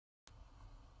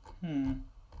Hello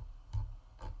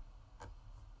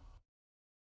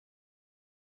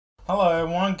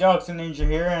everyone, Galaxy Ninja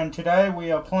here, and today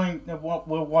we are playing,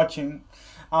 we're watching,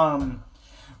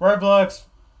 Roblox,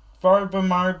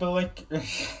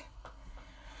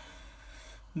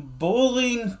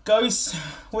 bullying ghosts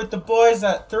with the boys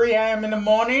at 3 AM in the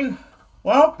morning.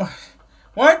 Well,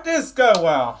 won't this go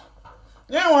well?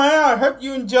 Anyway, I hope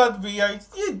you enjoyed the video. If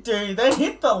you do, then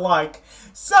hit the like,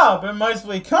 sub, and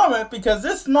mostly comment, because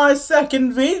this is my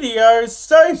second video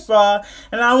so far,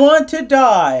 and I want to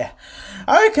die.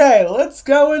 Okay, let's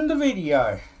go in the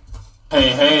video.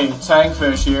 Hey,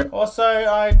 Tankfish here. Also,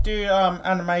 I do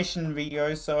animation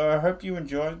videos, so I hope you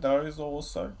enjoyed those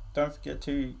also. Don't forget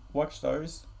to watch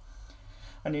those.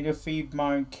 I need to feed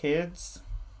my kids.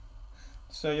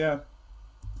 So yeah.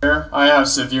 I have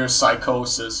severe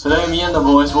psychosis. Today me and the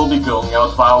boys will be going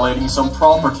out violating some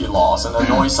property laws and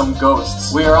annoy some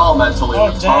ghosts. We are all mentally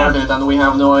retarded and we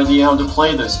have no idea how to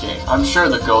play this game. I'm sure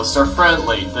the ghosts are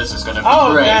friendly. This is gonna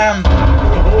be great. Damn.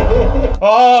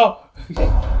 Oh!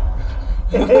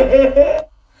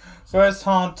 First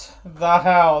hunt the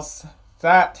house.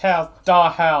 That house. The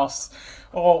house.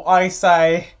 Or I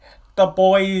say, the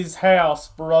boys' house,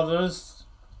 brothers.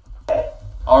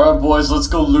 Alright boys, let's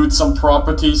go loot some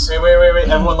properties. Wait,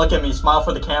 everyone look at me, smile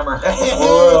for the camera. Selfie!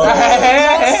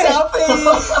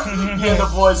 Me and the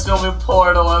boys filming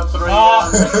portal at 3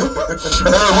 AM. Hey,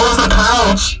 where's the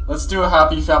couch? Let's do a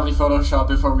happy family Photoshop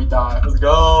before we die. Let's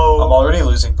go. I'm already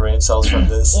losing brain cells from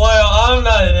this. Well, I'm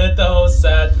not in it, the whole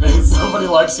sad face. Nobody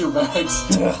likes you, Max.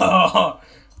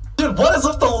 Dude, what is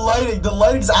with the lighting? The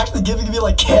lighting's actually giving me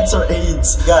like cancer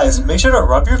AIDS. Guys, make sure to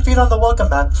rub your feet on the welcome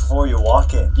mat before you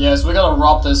walk in. Yes, we gotta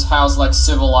rob this house like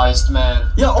civilized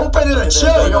man. Yeah, open it and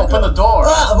chill. Hey, open the door.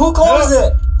 Ah, who closed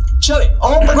it? Chili,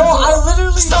 open it. Bro, I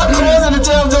literally stop closing the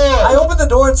damn door. I opened the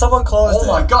door and someone closed it.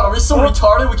 Oh my god, are we so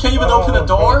retarded? We can't even open the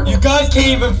door? You guys can't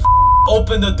even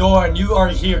open the door and you are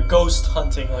here ghost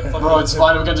hunting like fucking. Bro, it's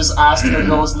fine, we can just ask the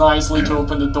ghost nicely to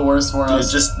open the doors for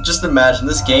us. Dude, just imagine,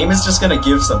 this game is just gonna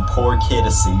give some poor kid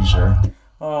a seizure.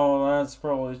 Oh, that's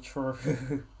probably true.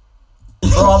 Bro,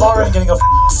 I'm already getting a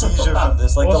seizure from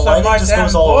this. Like, Also, the lighting just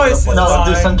goes all over the place. No,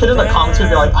 dude, some kid in the comments would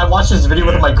be like, I watched this video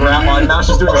with my grandma and now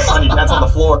she's doing a funny dance on the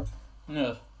floor.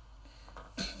 Yeah.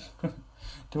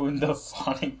 Doing the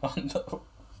funny on the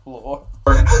floor.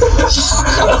 Bro,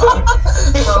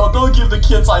 don't give the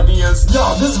kids ideas.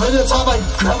 Yo, this video taught my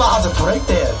grandma how to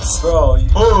breakdance. Bro,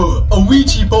 oh, a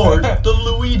Ouija board. The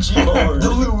Luigi board. The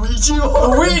Luigi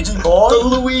board. Luigi board. The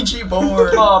Luigi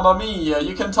board. Mamma mia,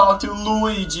 you can talk to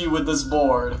Luigi with this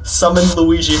board. Summon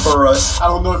Luigi for us. I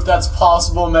don't know if that's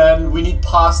possible, man. We need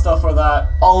pasta for that.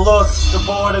 Oh look, the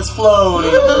board is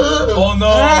floating. Oh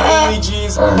no.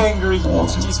 Luigi's angry.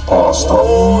 Luigi's pasta.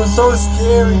 Oh, it's so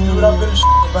scary, dude. I'm gonna shit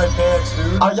my pants,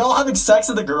 dude. Are y'all having sex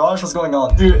in the garage? What's going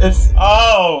on? Dude, it's...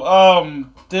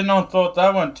 Did not thought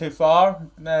that went too far.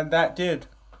 And that did.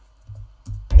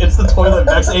 It's the toilet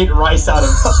Max ate rice out of.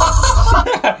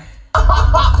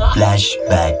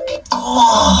 Flashback.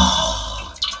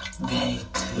 Oh, very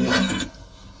good.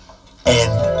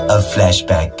 And a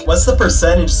flashback. What's the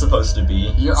percentage supposed to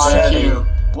be? Your IQ.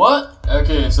 What?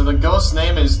 Okay, so the ghost's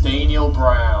name is Daniel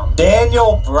Brown.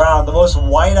 Daniel Brown, the most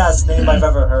white-ass name I've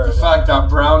ever heard. The fact that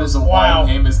Brown is a white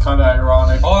name is kind of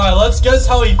ironic. Alright, let's guess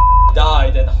how he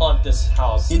died and haunt this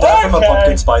house. He died from a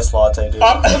pumpkin spice latte, dude.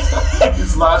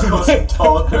 His last was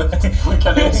intolerant. We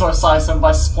can exorcise him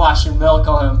by splashing milk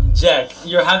on him. Jack,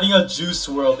 you're having a juice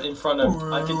world in front of...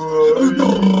 I can...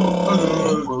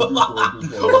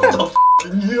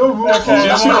 Did you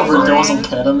overdose on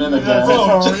ketamine again?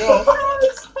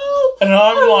 And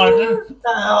I'm like,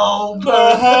 the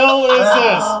hell is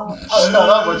this? Shut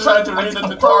up, we're trying to read the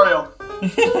tutorial.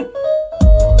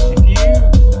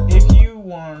 If you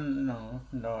want to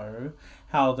know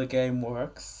how the game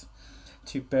works,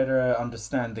 to better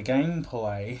understand the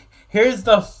gameplay, here's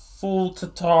the full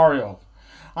tutorial.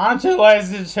 I'm too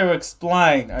lazy to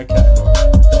explain. Okay.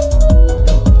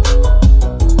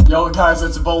 Yo guys,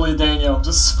 it's Bully Daniel.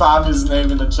 Just spam his name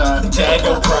in the chat.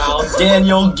 Daniel Brown.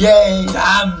 Daniel Gay.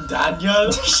 Damn, Daniel.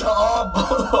 Shut up.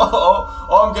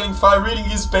 Oh, I'm getting fired reading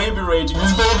his baby raging.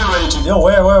 He's baby raging. Yo,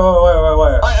 where?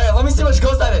 Alright, let me see which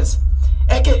ghost that is.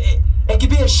 It could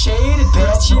be a shaded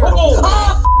bitch here. Oh.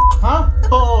 Huh?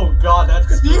 Oh god,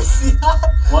 that's... Do you see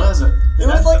that? What is it? It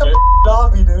was like a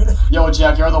zombie, dude. Yo,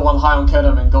 Jack, you're the one high on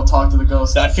ketamine. Go talk to the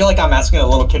ghost. I feel like I'm asking a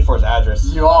little kid for his address.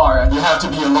 You are, and you have to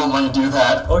be alone when you do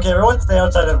that. Okay, everyone stay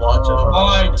outside and watch it.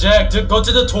 Alright, Jack, go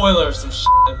to the toilet or some shit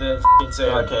and then f***ing say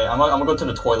it. Okay, I'm gonna go to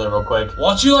the toilet real quick.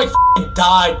 Watch you like f***ing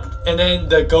die, and then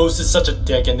the ghost is such a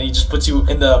dick, and he just puts you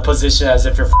in the position as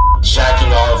if you're f***ing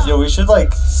jacking off. Yo, we should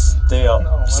like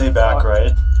Stay back,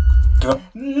 right?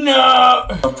 No!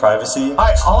 Privacy.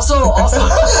 I also.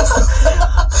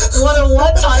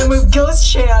 One time with Ghost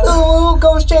Chan. Ooh,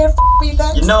 Ghost Chan, me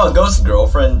next. You know, a ghost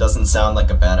girlfriend doesn't sound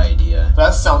like a bad idea.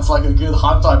 That sounds like a good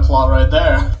hentai plot right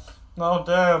there. Oh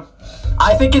damn.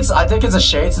 I think it's a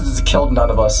shade since it's killed none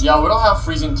of us. Yeah, we don't have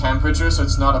freezing temperature, so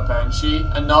it's not a banshee,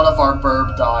 and none of our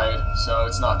burb died, so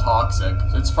it's not toxic.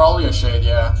 So it's probably a shade,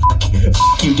 yeah.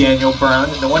 F you, Daniel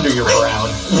Brown. No wonder you're brown.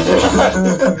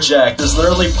 Jack, there's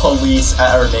literally police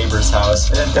at our neighbor's house.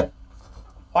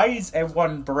 Why is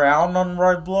everyone brown on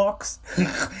Roblox?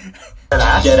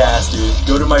 Get ass, dude.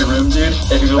 Go to my room, dude.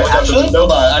 If you look at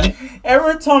the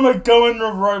Every time I go into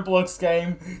a Roblox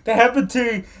game, they happen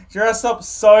to dress up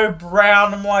so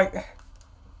brown. I'm like,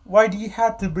 why do you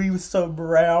have to be so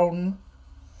brown?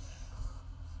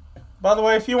 By the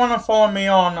way, if you want to follow me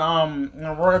on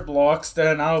Roblox,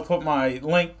 then I'll put my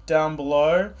link down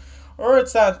below, or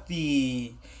it's at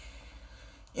the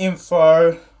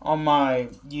info on my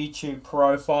YouTube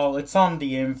profile. It's on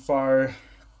the info.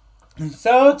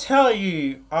 So I'll tell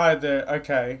you either,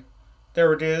 okay,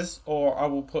 there it is, or I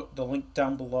will put the link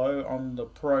down below on the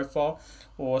profile,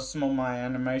 or some of my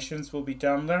animations will be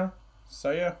down there.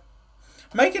 So yeah,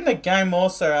 making the game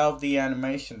also out of the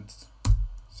animations.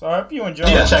 So I hope you enjoy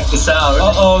it. Check this out.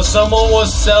 Uh-oh, someone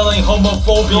was selling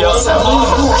homophobia. We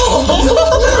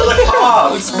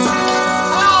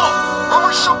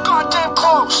were so goddamn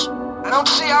close. I don't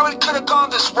see how it could have gone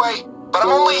this way, but I'm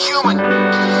only human.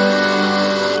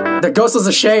 The ghost was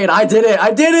a shade. I did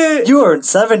it. You earned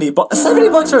 70 bucks. 70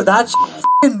 bucks for that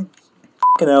fucking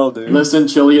hell, dude. Listen,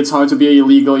 Chili, it's hard to be an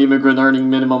illegal immigrant earning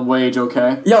minimum wage,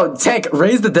 okay? Yo, Tank,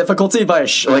 raise the difficulty by a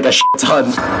shit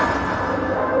ton.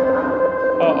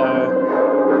 Uh-oh.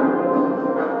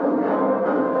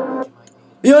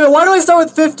 Yo, why do I start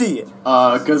with 50?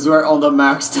 Cause we're on the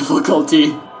max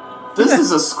difficulty. This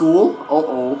is a school?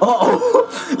 Uh-oh.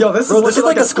 Yo, this is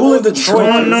like a school in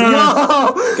Detroit.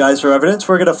 Yo! Guys, for evidence,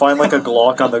 we're gonna find like a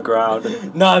Glock on the ground.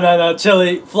 No,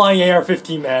 Chili, flying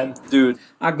AR-15, man. Dude.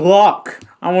 A Glock.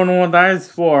 I wonder what that is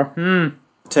for.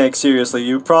 Tank, seriously,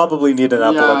 you probably need an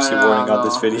epilepsy warning on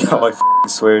this video, I f***ing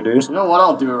swear, dude. You know what,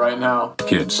 I'll do it right now.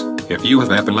 Kids, if you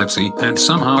have epilepsy and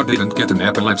somehow didn't get an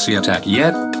epilepsy attack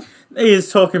yet, He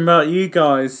is talking about you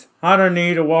guys. I don't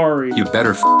need to worry. you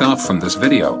better f off from this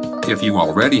video. If you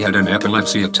already had an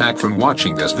epilepsy attack from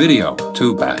watching this video,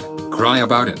 too bad. Cry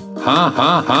about it. Ha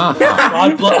ha ha ha.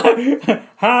 God bless.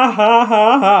 Ha ha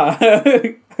ha ha.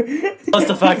 Plus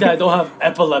the fact that I don't have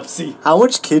epilepsy. How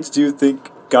much kids do you think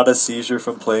got a seizure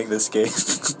from playing this game?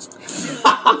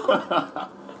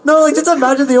 No, like, just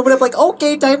imagine they open up like,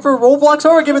 okay, time for Roblox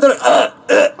horror game, and they're like,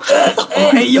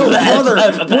 Hey, yo, brother,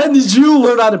 when did you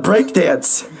learn how to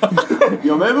breakdance?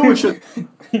 Yo, maybe we should...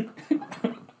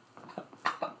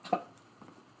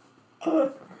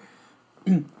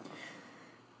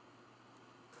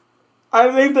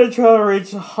 I think they're trying to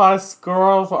reach a high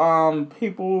score of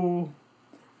people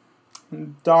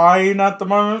dying at the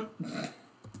moment.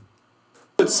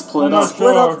 Split I'm up.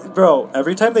 not sure. bro,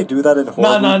 every time they do that in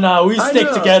horror... No, we stick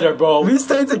together, bro. We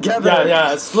stay together.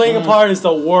 Yeah, splitting apart is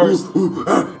the worst.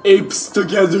 Apes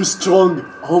together strong.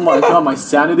 Oh my god, my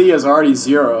sanity is already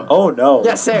 0. Oh no.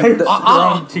 Yeah, Sam.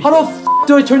 How the f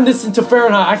do I turn this into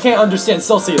Fahrenheit? I can't understand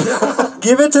Celsius.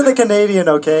 Give it to the Canadian,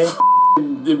 okay?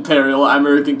 Imperial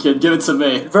American kid, give it to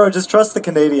me. Bro, just trust the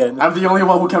Canadian. I'm the only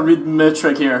one who can read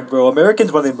metric here. Bro,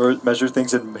 Americans, when they measure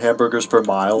things in hamburgers per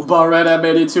mile. Bar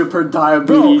M82 per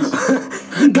diabetes.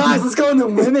 Guys, let's go in the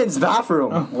women's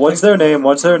bathroom. What's their name?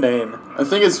 What's their name? I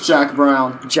think it's Jack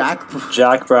Brown. Jack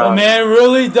Jack The Brown. man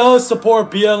really does support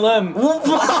BLM.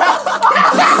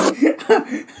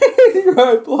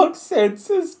 Roblox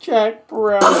senses Jack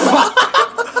Brown.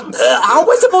 How am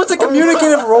I supposed to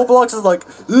communicate if Roblox is like,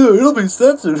 it'll be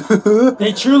censored?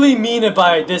 They truly mean it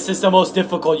by this is the most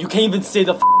difficult. You can't even say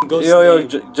the f***ing ghost Yo,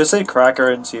 name. just say cracker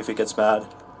and see if he gets mad.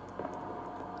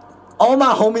 All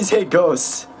my homies hate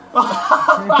ghosts.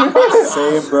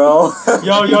 Same, bro.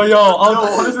 Yo. Yo,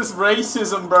 what is this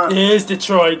racism, bro? It is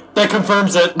Detroit. That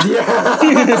confirms it.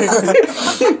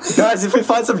 Guys, if we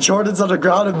find some Jordans on the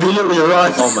ground, immediately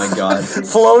run. Oh my god.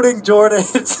 Floating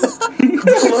Jordans.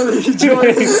 Floating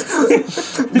Jordans.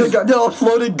 The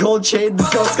floating gold chain. The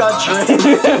ghost got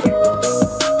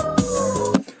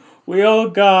trained. We all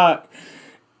got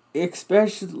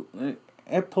especially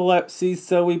epilepsy,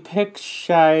 so we picked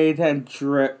shade and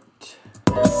dripped.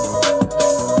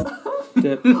 Oh,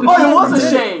 it was a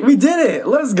shame. We did it.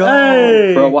 Let's go.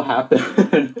 Hey! Bro, what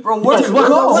happened? Bro, what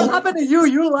What happened to you?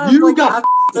 You left. You got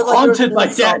Haunted by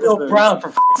Daniel Brown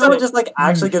for Someone just like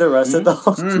actually get arrested though.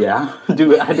 Yeah,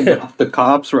 dude, I had to get off. The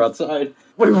cops were outside.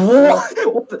 Wait, what?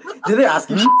 Did they ask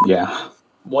you? Yeah.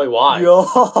 Wait, why?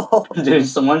 Yo, Dude,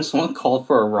 someone called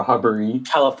for a robbery.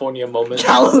 California moment.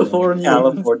 California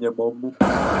moment.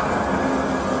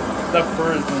 The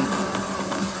prison.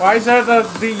 Why is that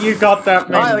you got that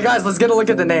many? Alright, guys, let's get a look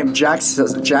at the name. Jack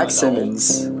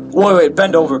Simmons. Wait,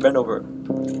 bend over.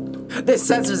 This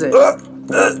censors it. I'm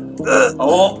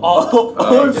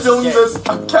filming this.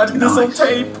 I'm catching this on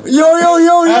tape.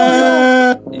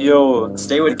 Yo,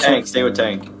 stay with Tank.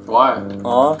 Why?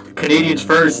 Canadians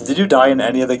first. Did you die in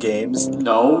any of the games?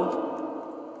 No.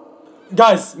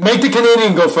 Guys, make the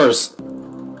Canadian go first.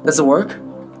 Does it work?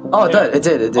 Oh, it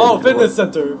did. Oh, fitness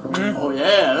center. Oh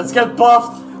yeah, let's get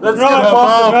buffed. Let's get buffed.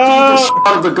 buffed. Beat the shit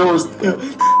out of the ghost.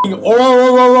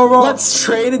 Let's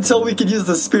train until we can use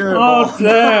the spirit Oh ball.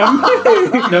 damn!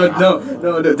 No.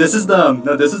 This is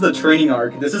the training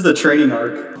arc.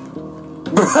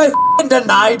 Bro, I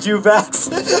denied you, Vex.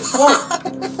 What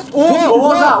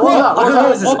was that? I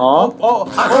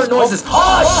heard noises.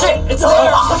 Oh shit! It's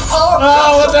there!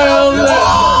 Oh, what the hell is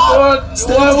that?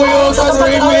 Why are we all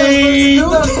screaming?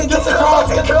 Get the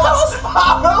cross!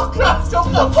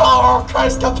 The power of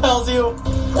Christ compels you.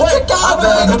 What? Why are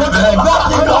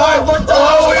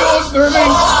we all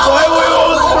screaming? Why are we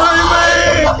all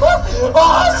screaming?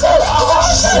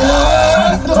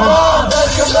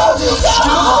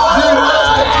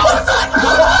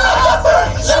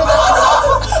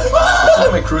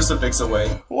 Took my crucifix away.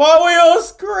 Why are we all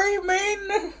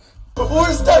screaming?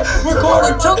 Where's the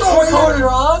recorder? Took the recorder,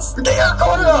 Ross. Get your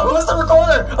recorder up. Where's the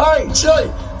recorder? All right,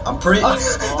 chill. I'm pretty.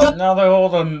 Now they're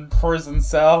all in prison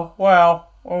cell. Wow.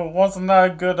 Well, wasn't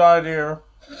that a good idea?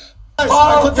 Yo,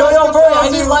 bro, I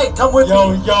need light. Come with me.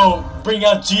 Yo, bring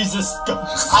out Jesus.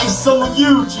 I saw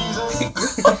you,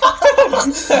 Jesus.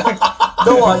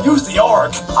 No, use the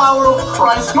ark. Power of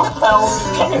Christ compels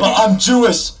you. I'm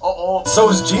Jewish. So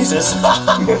is Jesus.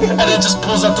 And then just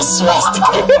pulls out the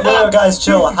swastika. Yo, guys,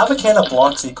 chill. Have a can of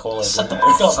Bloxy Cola.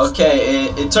 Okay,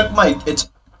 it took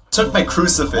my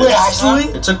crucifix. Wait, actually?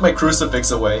 It took my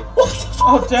crucifix away.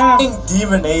 Oh damn!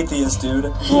 Demon atheist,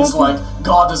 dude. He's like,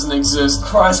 God doesn't exist.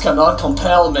 Christ cannot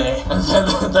compel me. And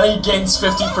then he gains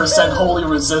 50% holy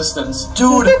resistance.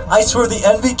 Dude, I swear the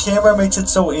Envy camera makes it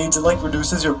so aged, it like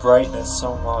reduces your brightness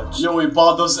so much. Yo, we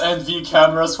bought those NV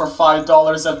cameras for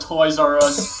 $5 at Toys R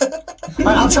Us.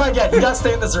 Alright, I'll try again. You guys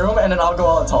stay in this room and then I'll go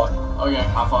out and talk. Okay,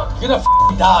 have fun. You're gonna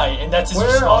die, and that's his Where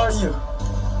response. are you?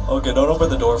 Okay, don't open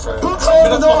the door first. Close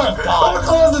the door!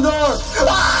 Close the door!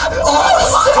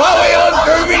 Why are we all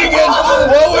screaming again?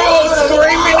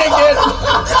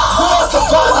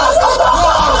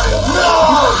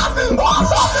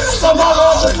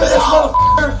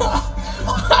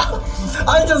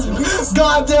 I just,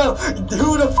 goddamn,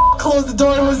 who the f closed the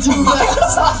door? It was you,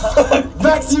 Vex.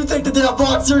 Vex, you take the damn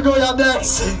box. You're going out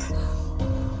next.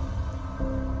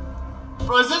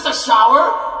 Bro, is this a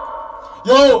shower?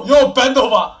 Yo, bend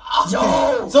over.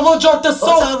 Yo, Someone dropped the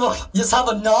soap. let's have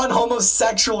a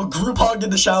non-homosexual group hug in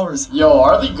the showers. Yo,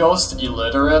 are the ghosts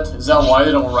illiterate? Is that why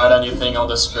they don't write anything on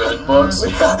the spirit books?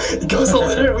 It goes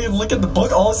illiterate. We look at the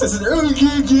book. All it says is, dude, we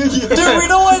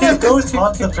know why that ghost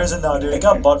haunts the prison now, dude. It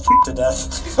got butt to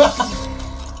death.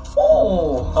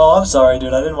 Oh, I'm sorry,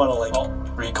 dude. I didn't want to like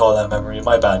recall that memory.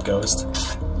 My bad, ghost.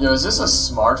 Yo, is this a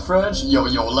smart fridge? Yo,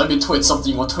 let me tweet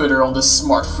something on Twitter on this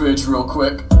smart fridge real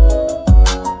quick.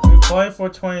 We played for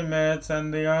 20 minutes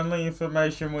and the only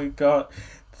information we got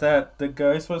that the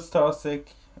ghost was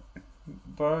toxic,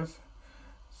 both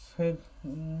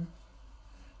literally.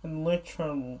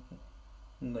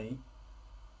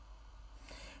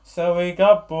 So we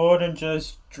got bored and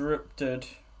just dipped it.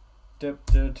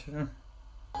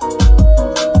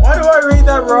 Why do I read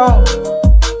that wrong?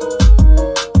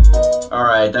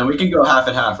 Alright, then we can go half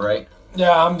and half, right?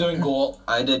 Yeah, I'm doing gold.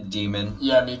 I did demon.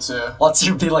 Yeah, me too. Wants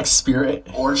you to be like spirit.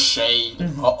 Or shade.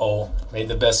 Uh-oh. May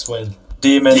the best win.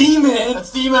 Demon. Demon! It's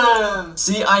demon!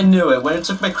 See, I knew it. When it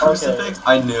took my crucifix,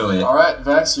 I knew it. Alright,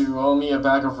 Vex, you owe me a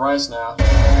bag of rice now.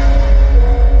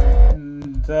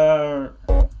 The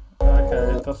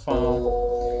farm.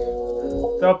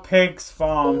 The pig's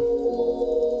farm.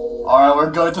 Alright,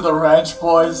 we're going to the ranch,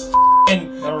 boys.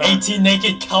 And 18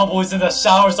 naked cowboys in the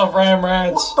showers of Ram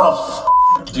Ranch.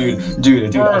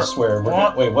 Dude, I swear.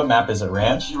 Wait, what map is it?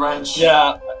 Ranch? Ranch.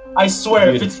 Yeah, I swear,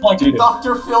 if it's like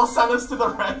Dr. Phil sent us to the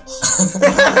ranch.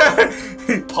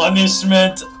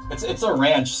 punishment. It's a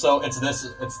ranch, so it's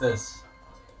this.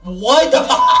 Why the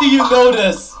f do you know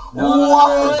this?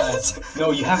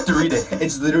 No, you have to read it.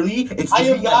 It's literally I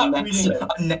am not reading it. A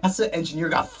NASA engineer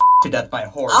got to death by a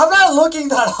horse. I'm not looking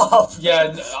that up.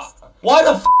 Yeah. Why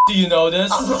the f do you know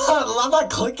this? I'm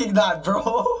not clicking that, bro.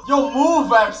 Yo, move,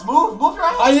 Vex. Move your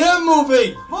ass. I am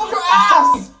moving. Move your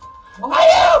ass. I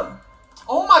am.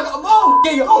 Oh my god, move.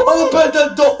 Open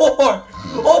the door.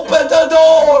 Open the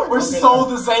door. We're so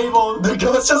disabled. The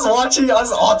ghost just watching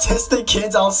us autistic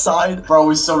kids outside. Bro,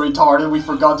 we're so retarded. We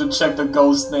forgot to check the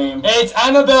ghost name. Hey, it's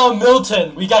Annabelle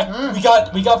Milton. We got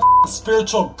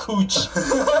spiritual cooch.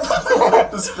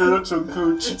 The spiritual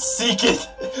cooch. Seek it.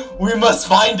 We must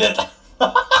find it.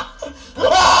 I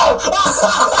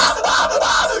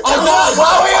died.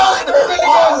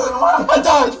 I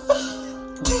died.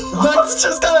 Vex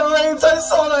just got raped. I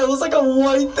saw that. It was like a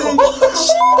white thing.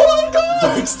 Oh my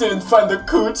god. Vex didn't find the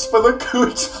cooch, but the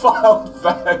cooch found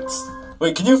Vex.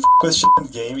 Wait, can you f with shit in the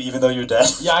game even though you're dead?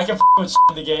 Yeah, I can f with shit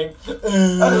in the game.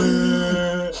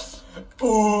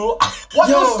 Ooh. What?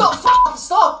 Yo,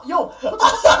 stop! Yo, what the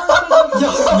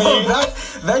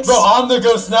Vex, bro, I'm the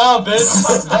ghost now,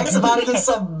 bitch. Vex about to do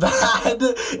some bad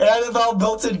Annabelle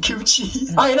Milton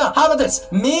coochie. Alright, now how about this?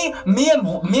 Me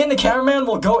and the cameraman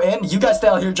will go in. You guys stay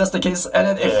out here just in case. And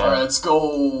then if Alright, let's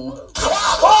go.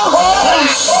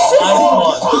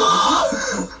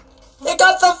 it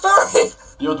got the furry.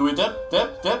 Yo, do we dip?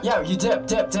 Yeah, you dip.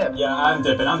 Yeah, I'm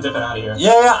dipping out of here.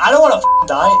 Yeah, I don't want to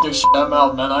die. Yo, shit, I'm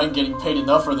out, man. I ain't getting paid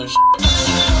enough for this shit.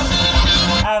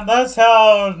 And that's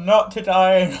how not to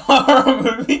die in a horror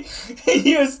movie.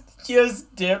 You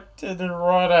just dip to the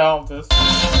right out this.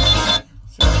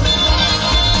 So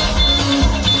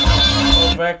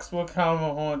Vex will come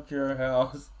and haunt your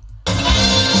house.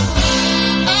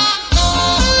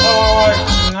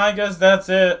 Alright, I guess that's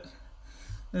it.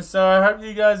 So I hope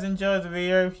you guys enjoyed the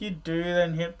video. If you do,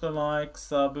 then hit the like,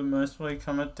 sub, and mostly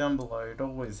comment down below. It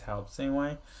always helps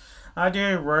anyway. I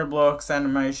do Roblox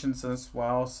animations as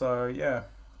well, so yeah.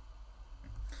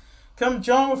 Come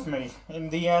join with me in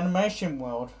the animation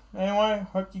world. Anyway,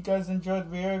 hope you guys enjoyed the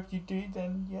video. If you do,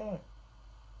 then yeah.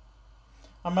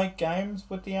 I make games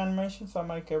with the animations. I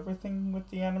make everything with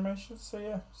the animations. So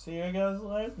yeah, see you guys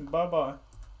later. Bye bye.